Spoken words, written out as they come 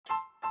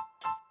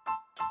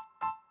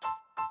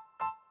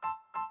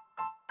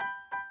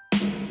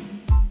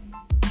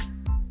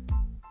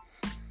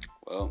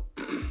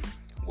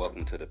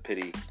to the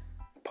Pity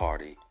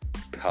Party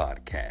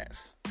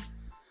Podcast.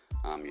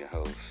 I'm your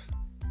host.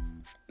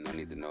 No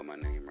need to know my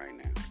name right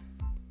now.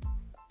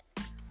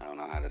 I don't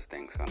know how this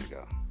thing's gonna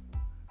go.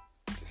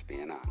 Just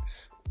being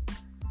honest.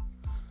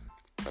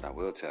 But I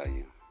will tell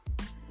you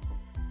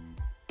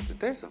that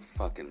there's a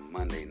fucking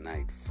Monday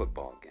night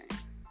football game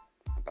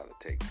about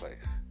to take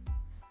place.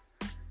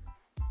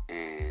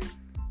 And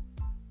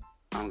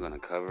I'm gonna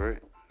cover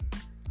it.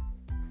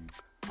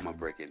 I'm gonna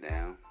break it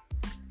down.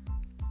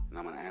 And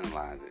I'm gonna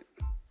analyze it.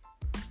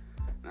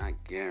 And I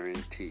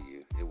guarantee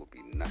you it will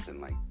be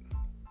nothing like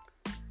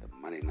the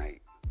Monday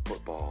night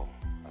football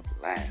of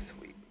last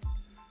week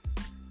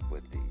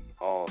with the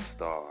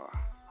All-Star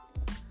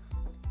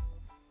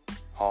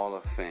Hall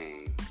of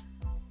Fame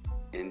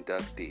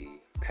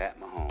inductee Pat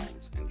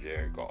Mahomes and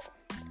Jared Goff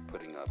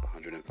putting up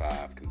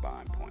 105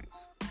 combined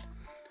points.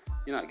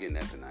 You're not getting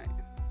that tonight.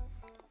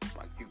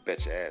 Like, you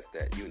bet your ass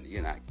that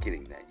you're not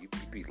getting that. You'd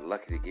be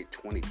lucky to get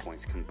 20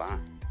 points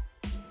combined.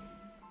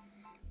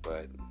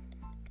 But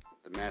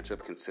the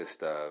matchup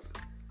consists of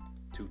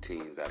two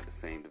teams out of the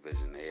same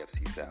division,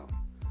 AFC South.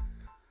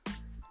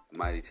 The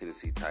mighty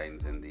Tennessee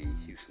Titans and the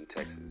Houston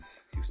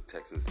Texans. Houston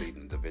Texans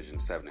leading the division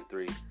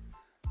 7-3.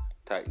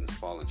 Titans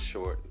falling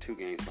short, 2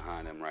 games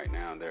behind them right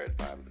now. They're at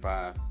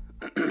 5-5.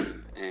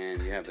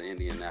 And you have the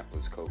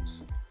Indianapolis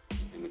Colts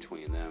in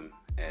between them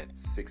at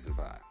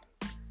 6-5.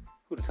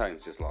 Who the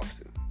Titans just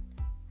lost to.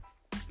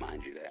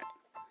 Mind you that.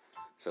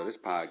 So this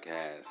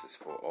podcast is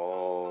for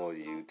all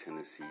you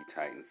Tennessee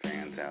Titan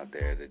fans out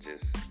there that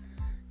just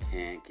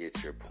can't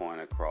get your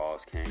point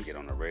across, can't get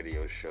on a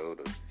radio show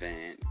to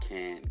vent,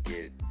 can't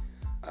get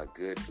a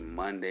good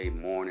Monday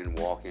morning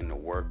walk into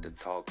work to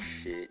talk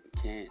shit,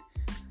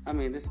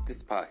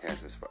 this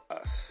podcast is for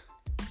us.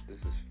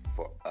 This is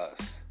for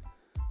us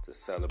to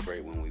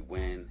celebrate when we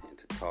win and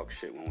to talk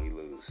shit when we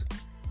lose.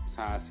 That's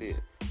how I see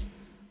it.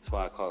 That's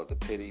why I call it the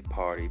Pity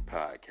Party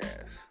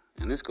Podcast.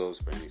 And this goes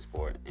for any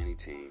sport, any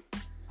team,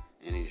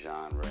 any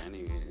genre,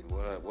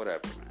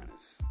 whatever, man.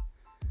 It's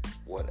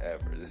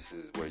whatever. This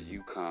is where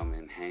you come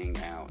and hang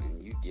out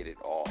and you get it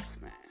off,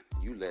 man.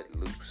 You let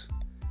loose.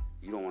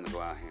 You don't want to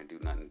go out here and do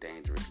nothing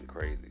dangerous and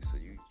crazy. So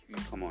you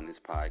come on this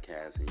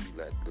podcast and you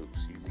let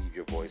loose. You leave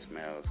your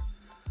voicemails.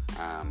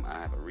 I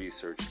have a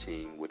research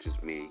team, which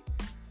is me.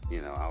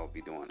 I will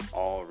be doing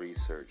all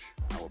research.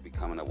 I will be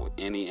coming up with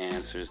any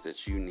answers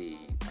that you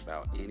need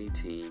about any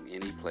team,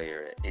 any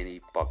player at any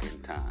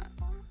fucking time.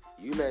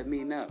 You let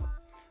me know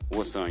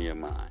what's on your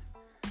mind.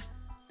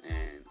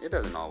 And it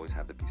doesn't always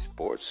have to be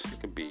sports. It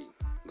could be,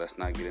 let's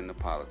not get into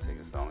politics.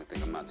 It's the only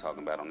thing I'm not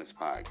talking about on this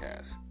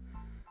podcast.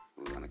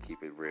 We're going to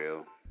keep it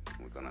real.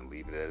 We're going to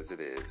leave it as it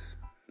is.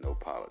 No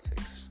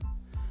politics.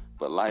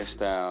 But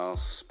lifestyles,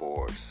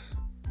 sports,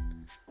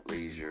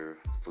 leisure,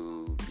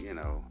 food,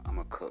 I'm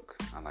a cook.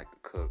 I like to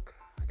cook.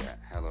 I got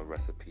hella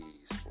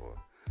recipes for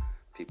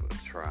people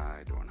to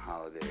try during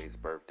holidays,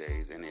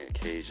 birthdays, any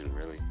occasion,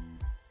 really.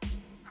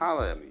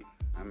 Holla at me.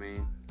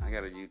 I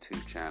got a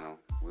YouTube channel.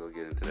 We'll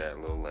get into that a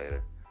little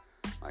later.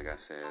 Like I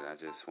said, I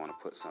just want to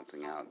put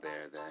something out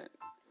there that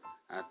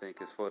I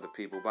think is for the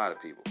people, by the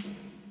people.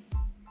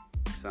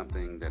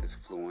 Something that is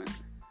fluent,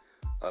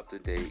 up to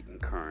date,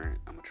 and current.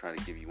 I'm going to try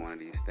to give you one of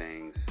these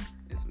things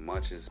as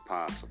much as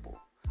possible.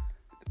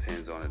 It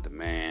depends on the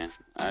demand.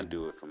 I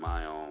do it for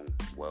my own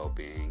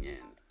well-being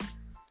and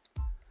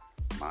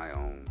my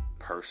own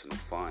personal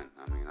fun.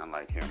 I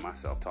like hearing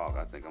myself talk.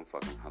 I think I'm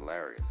fucking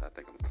hilarious. I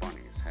think I'm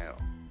funny as hell.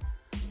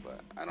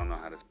 But I don't know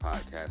how this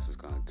podcast is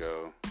going to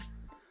go,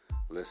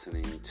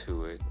 listening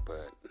to it,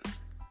 but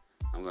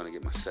I'm going to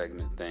get my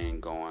segment thing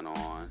going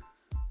on.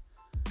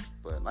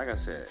 But like I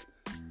said,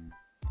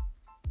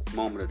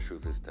 moment of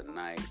truth is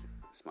tonight.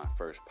 It's my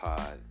first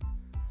pod.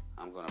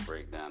 I'm going to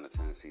break down the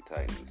Tennessee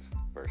Titans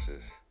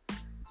versus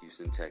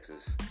Houston,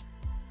 Texas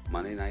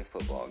Monday night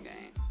football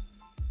game.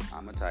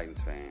 I'm a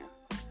Titans fan,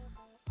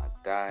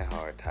 a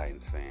diehard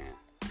Titans fan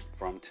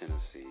from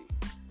Tennessee.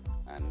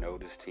 I know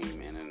this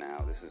team in and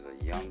out. This is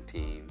a young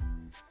team.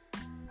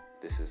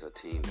 This is a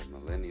team that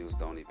millennials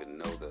don't even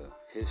know the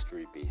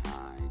history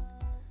behind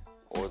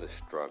or the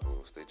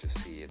struggles. They just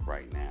see it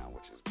right now,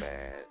 which is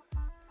bad.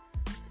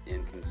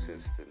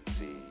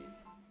 Inconsistency,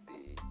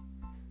 the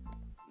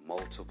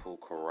multiple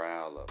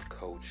corral of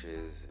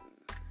coaches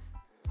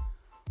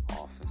and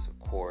offensive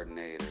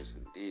coordinators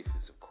and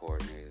defensive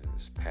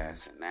coordinators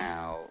passing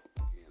out,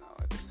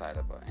 at the sight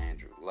of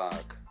Andrew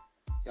Luck.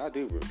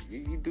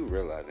 You do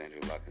realize Andrew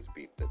Luck has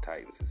beat the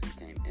Titans since he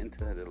came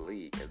into the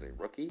league as a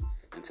rookie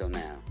until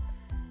now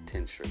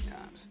 10 straight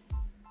times.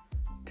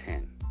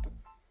 10.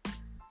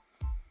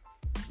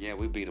 Yeah,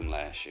 we beat him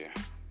last year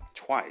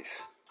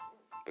twice,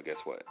 but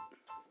guess what?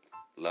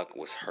 Luck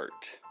was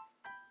hurt.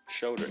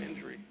 Shoulder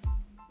injury.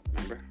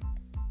 Remember?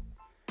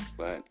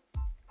 But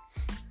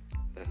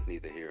that's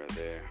neither here or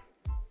there.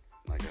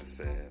 Like I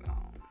said,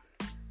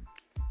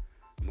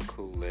 I'm a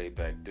cool,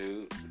 laid-back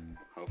dude.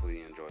 Hopefully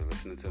you enjoy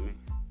listening to me.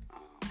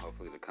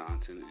 Hopefully the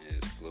content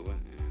is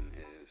fluent and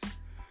is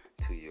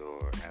to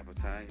your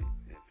appetite.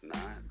 If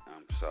not,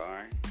 I'm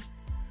sorry.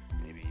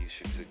 Maybe you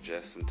should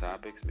suggest some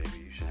topics. Maybe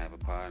you should have a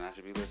pod and I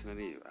should be listening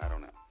to you. I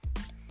don't know.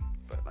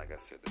 But like I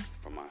said, this is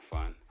for my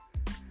fun.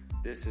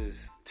 This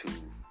is to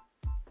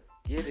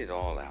get it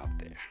all out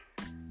there.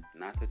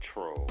 Not to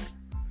troll.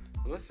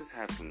 But let's just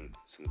have some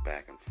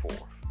back and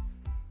forth.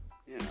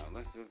 You know,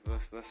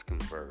 let's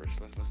converse.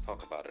 Let's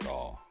talk about it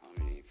all.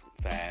 I mean, from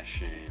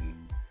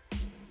fashion,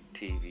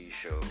 TV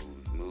shows,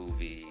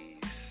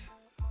 movies,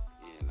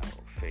 you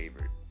know,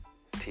 favorite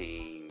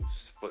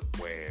teams,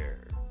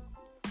 footwear,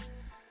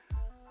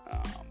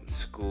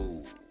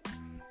 school,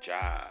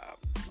 job,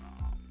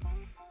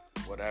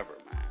 whatever,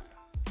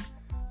 man.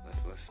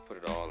 Let's put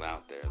it all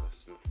out there.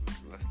 Let's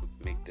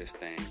make this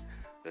thing.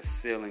 The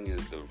ceiling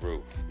is the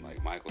roof,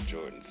 like Michael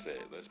Jordan said.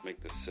 Let's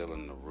make the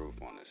ceiling the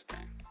roof on this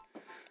thing.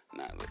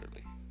 Not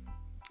literally.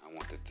 I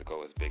want this to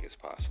go as big as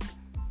possible.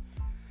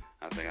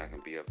 I think I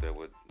can be up there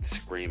with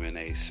Screaming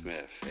A.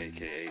 Smith,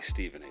 a.k.a.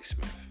 Stephen A.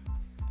 Smith.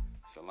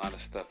 There's a lot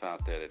of stuff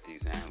out there that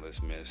these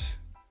analysts miss,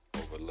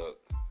 overlook.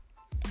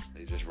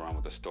 They just run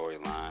with the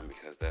storyline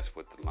because that's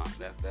what the line,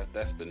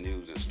 that's the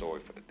news and story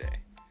for the day.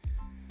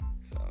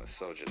 So it's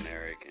so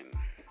generic and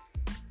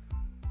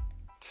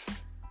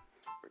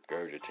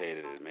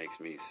regurgitated it makes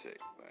me sick.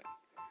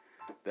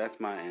 But that's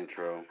my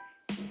intro.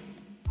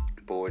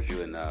 Bored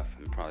you enough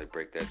and probably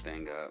break that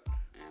thing up.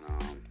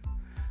 And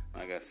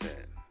like I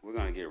said, we're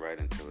gonna get right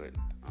into it.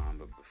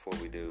 But before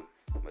we do,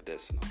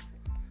 medicinal.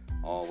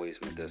 Always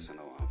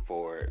medicinal. I'm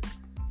for it.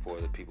 For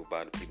the people,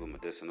 by the people,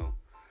 medicinal.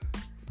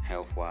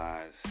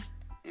 Health-wise,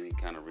 any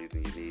kind of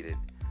reason you need it.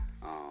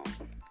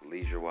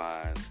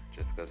 Leisure-wise,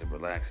 just because it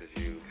relaxes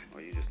you,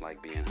 or you just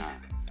like being high.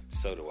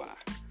 So do I.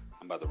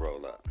 I'm about to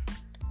roll up.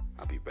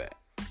 I'll be back.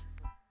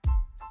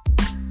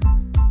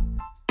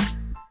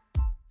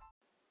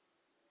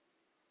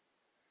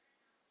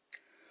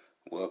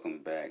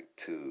 Welcome back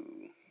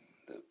to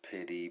the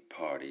Pity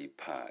Party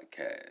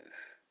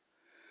Podcast.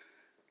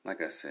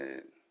 Like I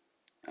said,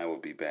 I will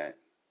be back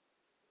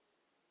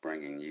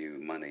bringing you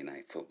Monday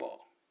Night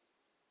Football.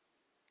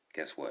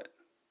 Guess what?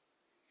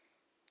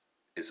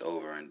 It's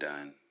over and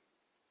done.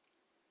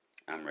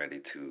 I'm ready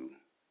to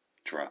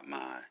drop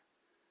my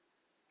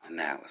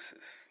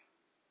analysis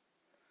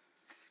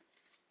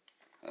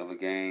of a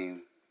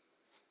game.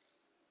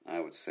 I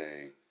would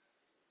say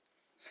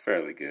it's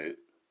fairly good.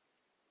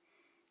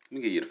 Let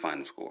me give you the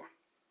final score.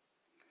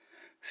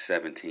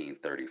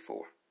 17-34.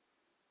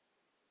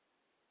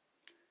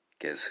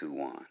 Guess who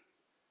won?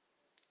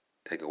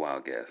 Take a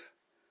wild guess.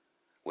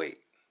 Wait,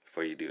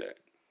 before you do that,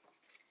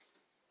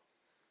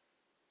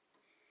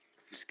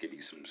 just give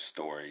you some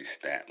stories,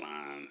 stat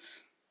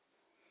lines,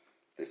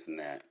 this and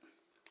that.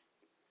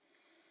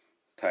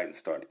 Titans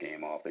start the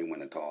game off. They win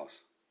the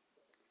toss.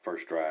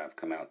 First drive,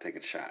 come out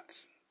taking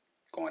shots,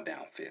 going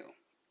downfield.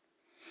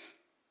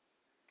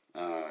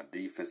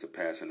 Defensive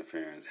pass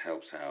interference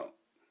helps out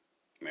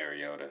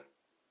Mariota.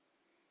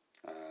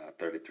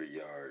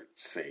 33-yard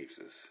saves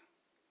us.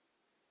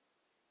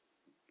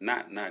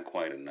 Not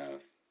quite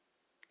enough.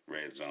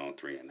 Red zone,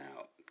 3 and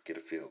out. Get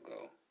a field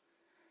goal.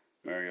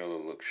 Mariota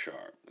looked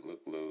sharp.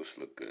 Looked loose.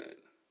 Looked good.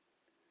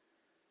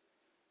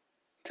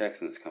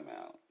 Texans come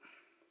out.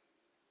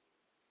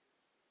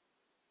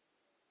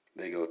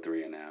 They go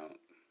 3 and out.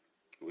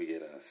 We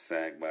get a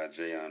sack by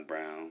Jayon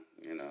Brown.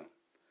 You know,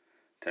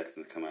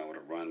 Texans come out with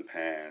a run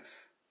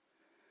pass.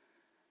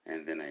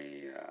 And then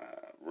a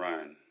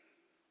run.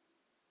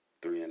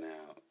 3 and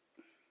out.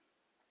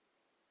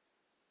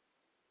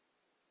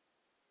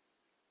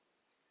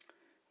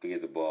 We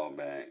get the ball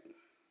back.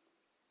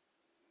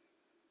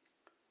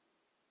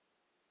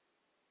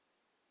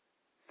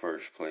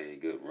 First play,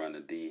 good run to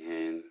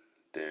D-Hen,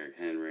 Derrick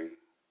Henry.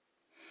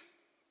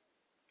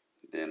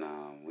 Then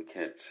we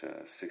catch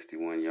a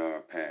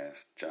 61-yard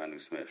pass,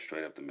 Jonnu Smith,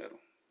 straight up the middle.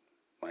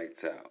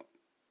 Lights out.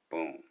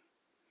 Boom.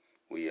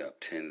 We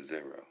up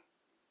 10-0.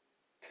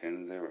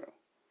 10-0.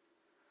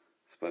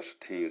 Special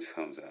teams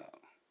comes out.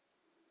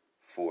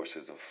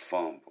 Forces a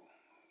fumble.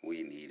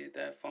 We needed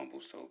that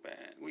fumble so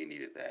bad. We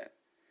needed that.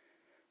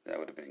 That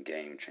would have been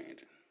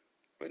game-changing.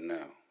 But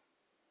no.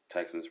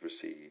 Texans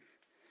receive.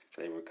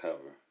 They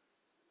recover.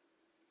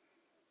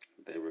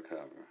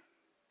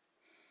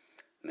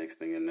 Next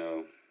thing you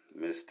know,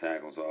 missed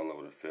tackles all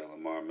over the field.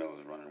 Lamar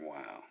Miller's running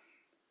wild.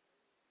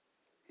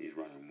 He's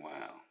running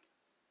wild.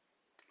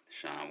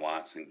 Deshaun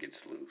Watson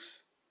gets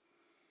loose.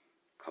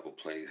 A couple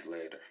plays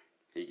later,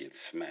 he gets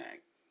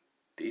smacked.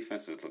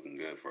 Defense is looking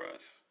good for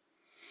us.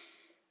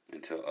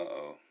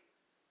 Until,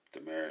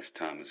 Demaryius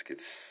Thomas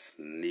gets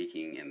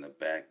sneaking in the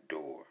back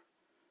door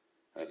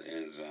of the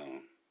end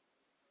zone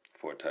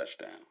for a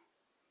touchdown.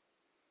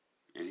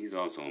 And he's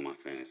also on my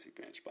fantasy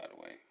bench, by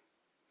the way.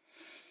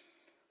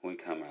 We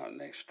come out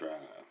next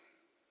drive.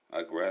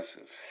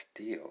 Aggressive.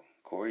 Steal.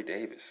 Corey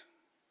Davis.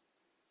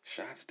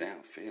 Shots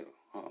downfield.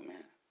 Oh,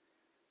 man.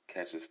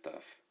 Catching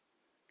stuff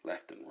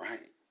left and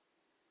right.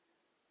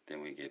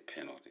 Then we get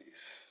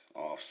penalties.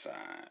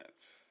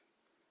 Offsides.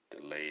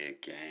 Delay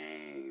a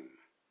game.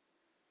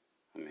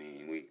 I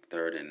mean, we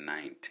 3rd and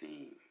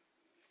 19.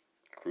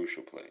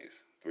 Crucial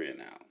plays. 3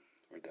 and out.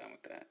 We're done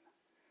with that.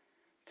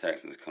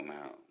 Texans come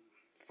out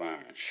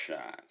firing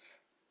shots.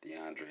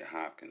 DeAndre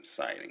Hopkins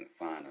sighting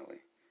finally.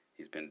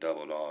 He's been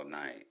doubled all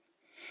night.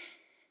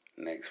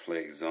 Next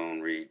play,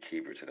 zone read,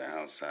 keeper to the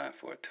outside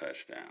for a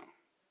touchdown.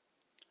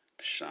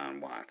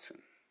 Deshaun Watson.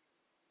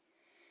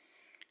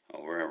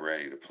 Oh, we're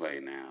ready to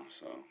play now,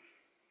 so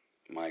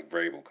Mike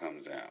Vrabel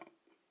comes out.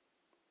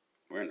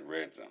 We're in the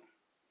red zone.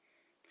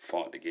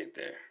 Fought to get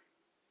there.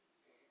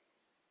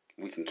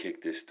 We can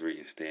kick this 3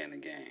 and stay in the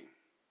game.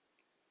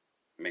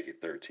 Make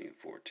it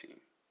 13-14.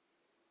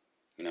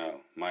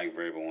 No, Mike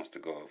Vrabel wants to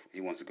go.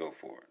 He wants to go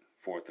for it.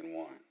 4th and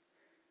 1.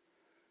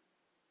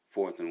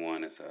 4th and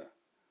 1 is a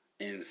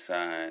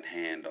inside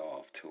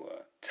handoff to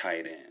a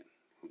tight end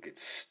who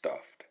gets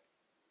stuffed.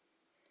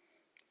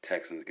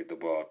 Texans get the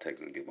ball.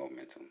 Texans get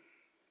momentum.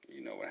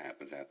 You know what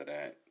happens after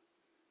that.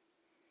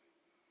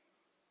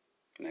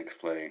 Next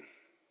play,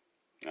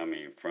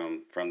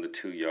 from the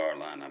 2-yard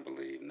line, I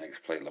believe.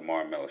 Next play,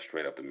 Lamar Miller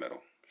straight up the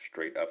middle.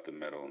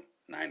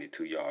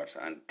 92 yards,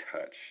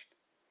 untouched.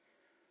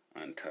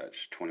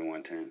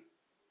 21-10.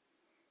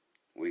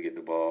 We get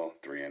the ball,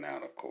 3 and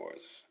out, of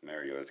course.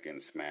 Mariota's getting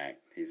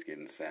smacked. He's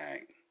getting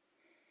sacked.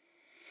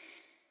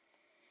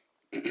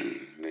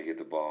 They get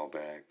the ball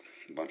back.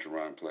 A bunch of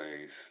run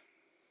plays.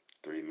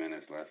 3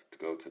 minutes left to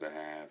go to the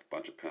half.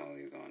 Bunch of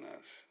penalties on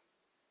us.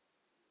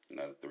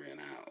 Another 3 and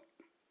out.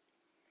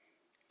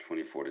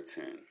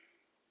 24-10.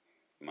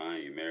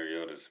 Mind you,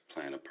 Mariota's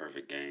playing a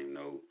perfect game.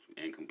 No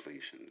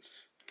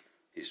incompletions.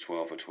 He's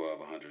 12 for 12,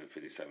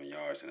 157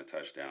 yards and a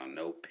touchdown.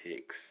 No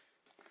picks.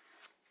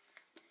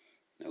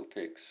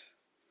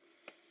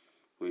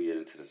 We get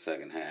into the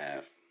second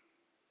half.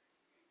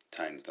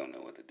 Titans don't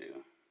know what to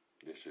do.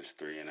 It's just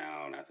 3 and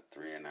out after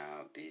 3 and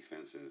out.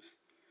 Defense is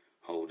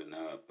holding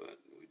up, but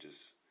we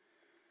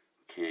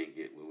can't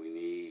get what we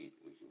need.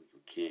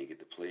 We can't get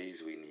the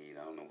plays we need.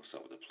 I don't know what's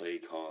up with the play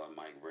caller.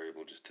 Mike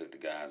Vrabel just took the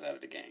guys out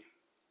of the game.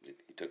 He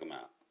took them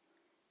out.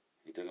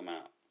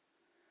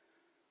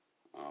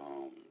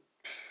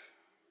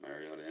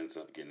 Mariota ends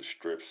up getting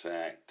strip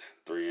sacked.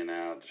 3 and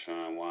out.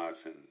 Deshaun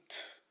Watson.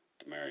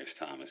 Demaryius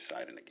Thomas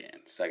sighting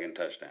again. Second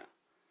touchdown.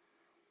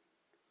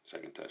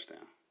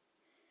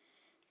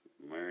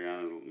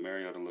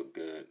 Mariota looked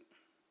good.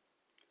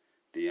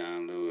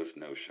 Dion Lewis,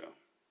 no show.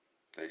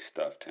 They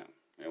stuffed him.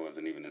 It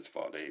wasn't even his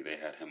fault. They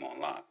had him on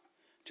lock.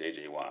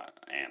 J.J. Watt,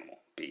 animal,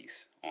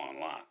 beast, on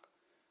lock.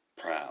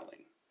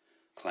 Clowney,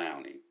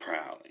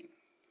 prowling.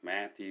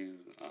 Matthew,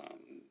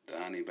 the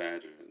Honey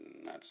Badger,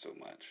 not so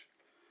much.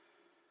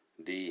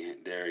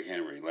 Derrick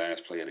Henry,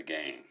 last play of the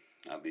game.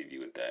 I'll leave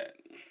you with that.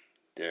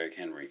 Derrick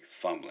Henry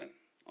fumbling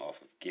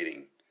off of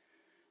getting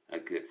a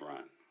good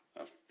run,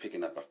 of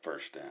picking up a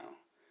first down,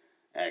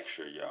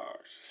 extra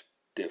yards,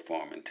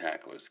 stiff-arming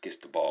tacklers, gets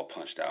the ball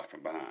punched out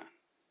from behind.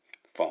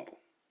 Fumble.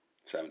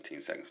 17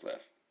 seconds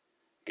left.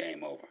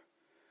 Game over.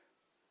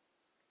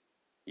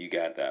 You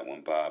got that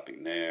one, Bob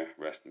McNair.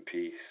 Rest in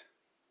peace.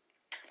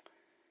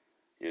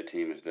 Your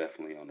team is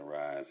definitely on the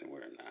rise, and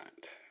we're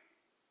not.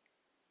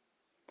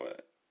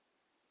 But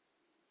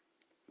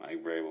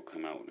Mike Vrabel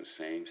come out with the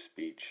same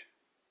speech.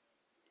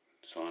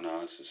 It's on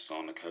us, it's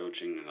on the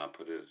coaching, and I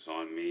put it's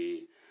on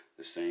me.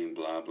 The same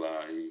blah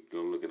blah. You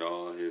go look at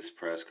all his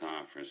press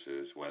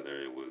conferences,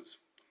 whether it was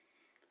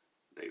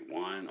they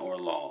won or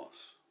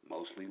lost,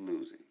 mostly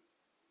losing.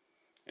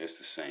 It's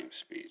the same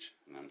speech,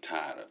 and I'm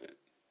tired of it.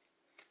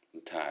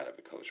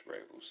 Coach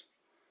Vrabels.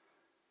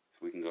 So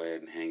we can go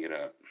ahead and hang it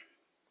up.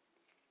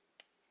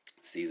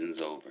 Season's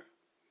over.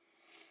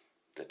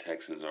 The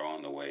Texans are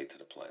on the way to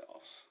the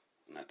playoffs.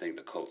 And I think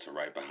the Colts are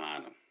right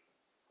behind them,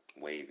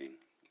 waving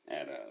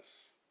at us.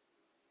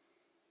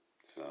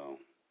 So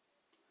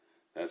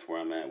that's where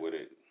I'm at with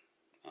it.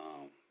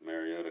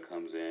 Mariota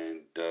comes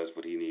in, does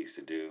what he needs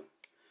to do.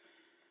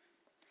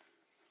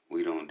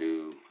 We don't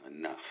do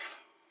enough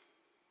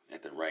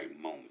at the right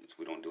moments.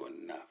 We don't do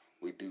enough.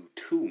 We do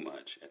too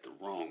much at the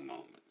wrong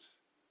moments.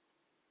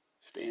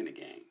 Stay in the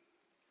game.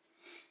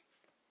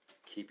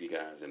 Keep you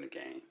guys in the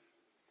game.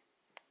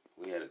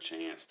 We had a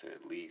chance to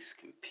at least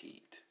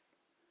compete.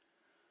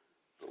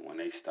 But when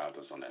they stopped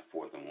us on that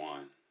 4th and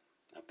 1,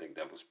 I think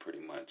that was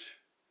pretty much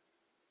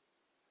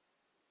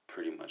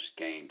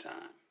game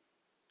time.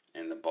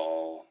 And the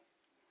ball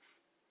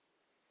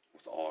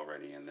was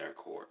already in their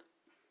court,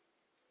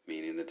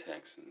 meaning the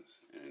Texans.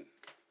 And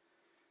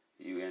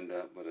you end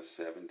up with a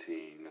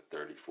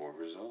 17-34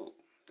 result.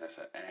 That's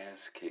an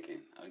ass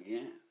kicking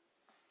again.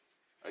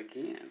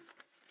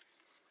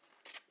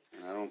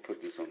 And I don't put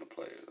this on the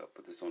players. I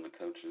put this on the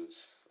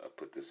coaches. I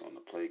put this on the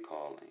play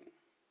calling.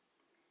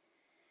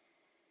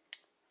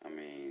 I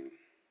mean,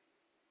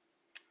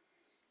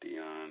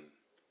 Dion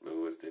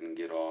Lewis didn't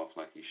get off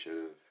like he should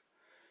have.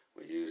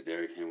 We used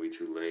Derrick Henry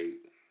too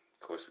late.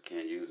 Of course, we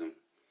can't use him.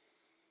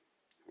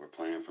 We're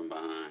playing from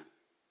behind.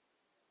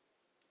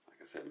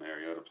 Like I said,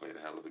 Mariota played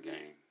a hell of a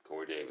game.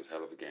 Corey Davis,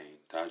 hell of a game.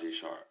 Tajay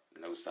Sharp,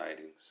 no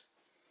sightings.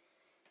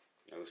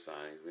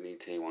 We need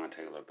Taywan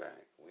Taylor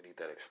back. We need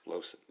that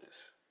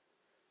explosiveness.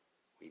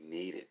 We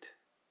need it.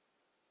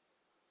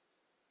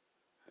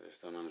 I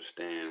just don't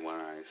understand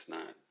why it's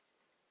not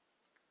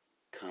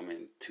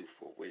coming to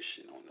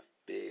fruition on the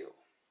field.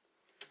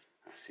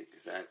 I see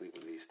exactly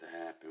what needs to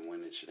happen,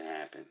 when it should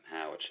happen,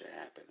 how it should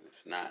happen. And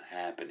it's not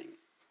happening.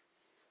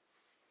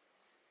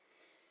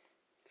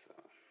 So,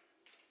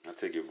 I'll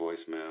take your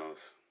voicemails.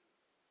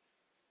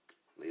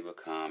 Leave a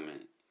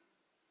comment.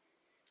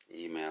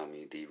 Email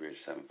me,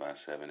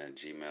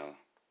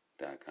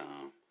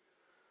 drich757@gmail.com.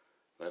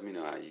 Let me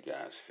know how you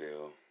guys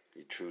feel.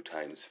 You true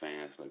Titans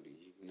fans, let me,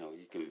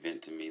 you can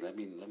vent to me. Let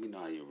me know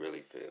how you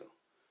really feel.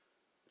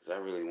 Because I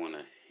really want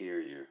to hear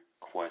your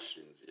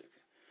questions. I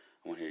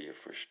want to hear your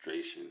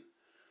frustration.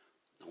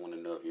 I want to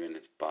know if you're in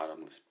this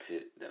bottomless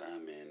pit that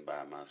I'm in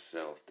by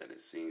myself, that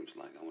it seems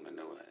like. I want to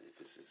know if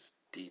it's as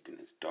deep and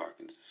as dark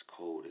and as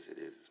cold as it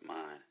is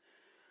mine.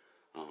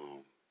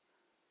 The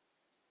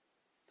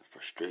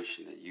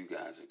frustration that you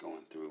guys are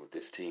going through with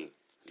this team,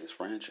 this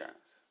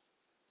franchise,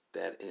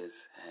 that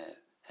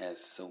has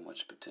so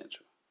much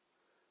potential.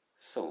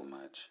 So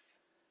much.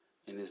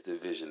 In this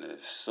division that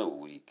is so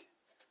weak.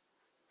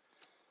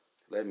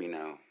 Let me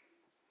know.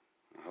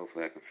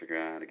 Hopefully I can figure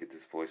out how to get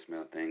this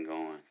voicemail thing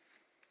going.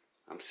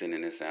 I'm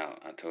sending this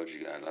out. I told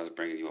you guys I was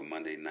bringing you a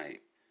Monday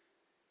night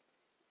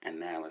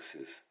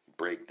analysis,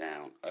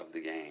 breakdown of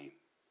the game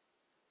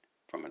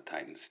from a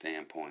Titans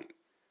standpoint,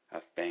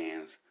 a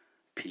fan's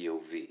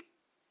POV.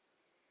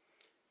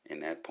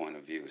 And that point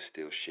of view is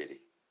still shitty.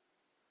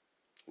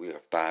 We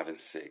are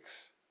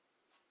 5-6.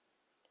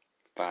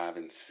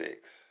 5-6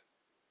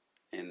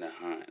 in the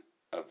hunt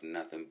of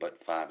nothing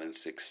but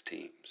 5-6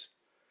 teams.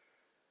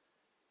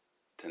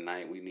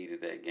 Tonight we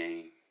needed that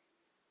game.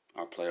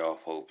 Our playoff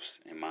hopes,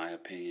 in my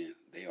opinion,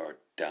 they are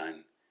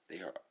done. They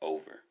are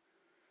over.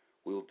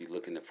 We will be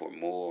looking for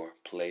more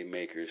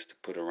playmakers to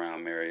put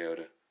around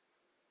Mariota.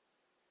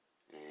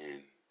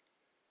 And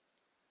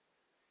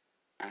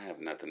I have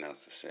nothing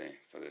else to say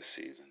for this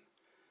season.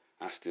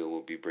 I still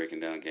will be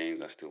breaking down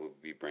games. I still will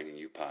be bringing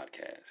you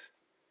podcasts.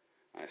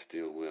 I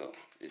still will.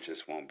 It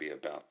just won't be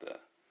about the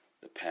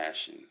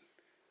passion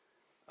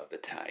of the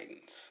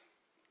Titans.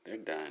 They're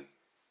done.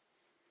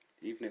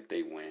 Even if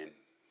they win,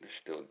 they're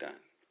still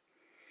done.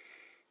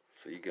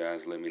 So you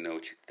guys let me know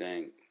what you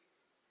think.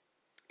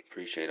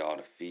 Appreciate all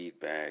the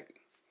feedback.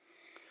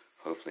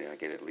 Hopefully I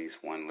get at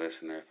least one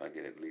listener. If I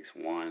get at least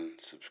one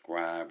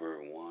subscriber,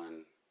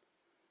 one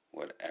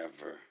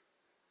whatever,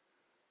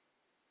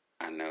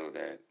 I know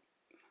that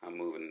I'm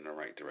moving in the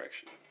right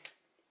direction.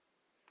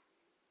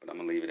 But I'm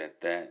going to leave it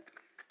at that.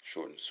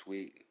 Short and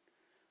sweet.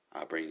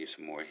 I'll bring you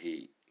some more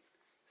heat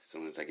as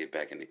soon as I get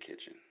back in the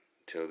kitchen.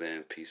 Till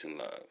then, peace and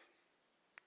love.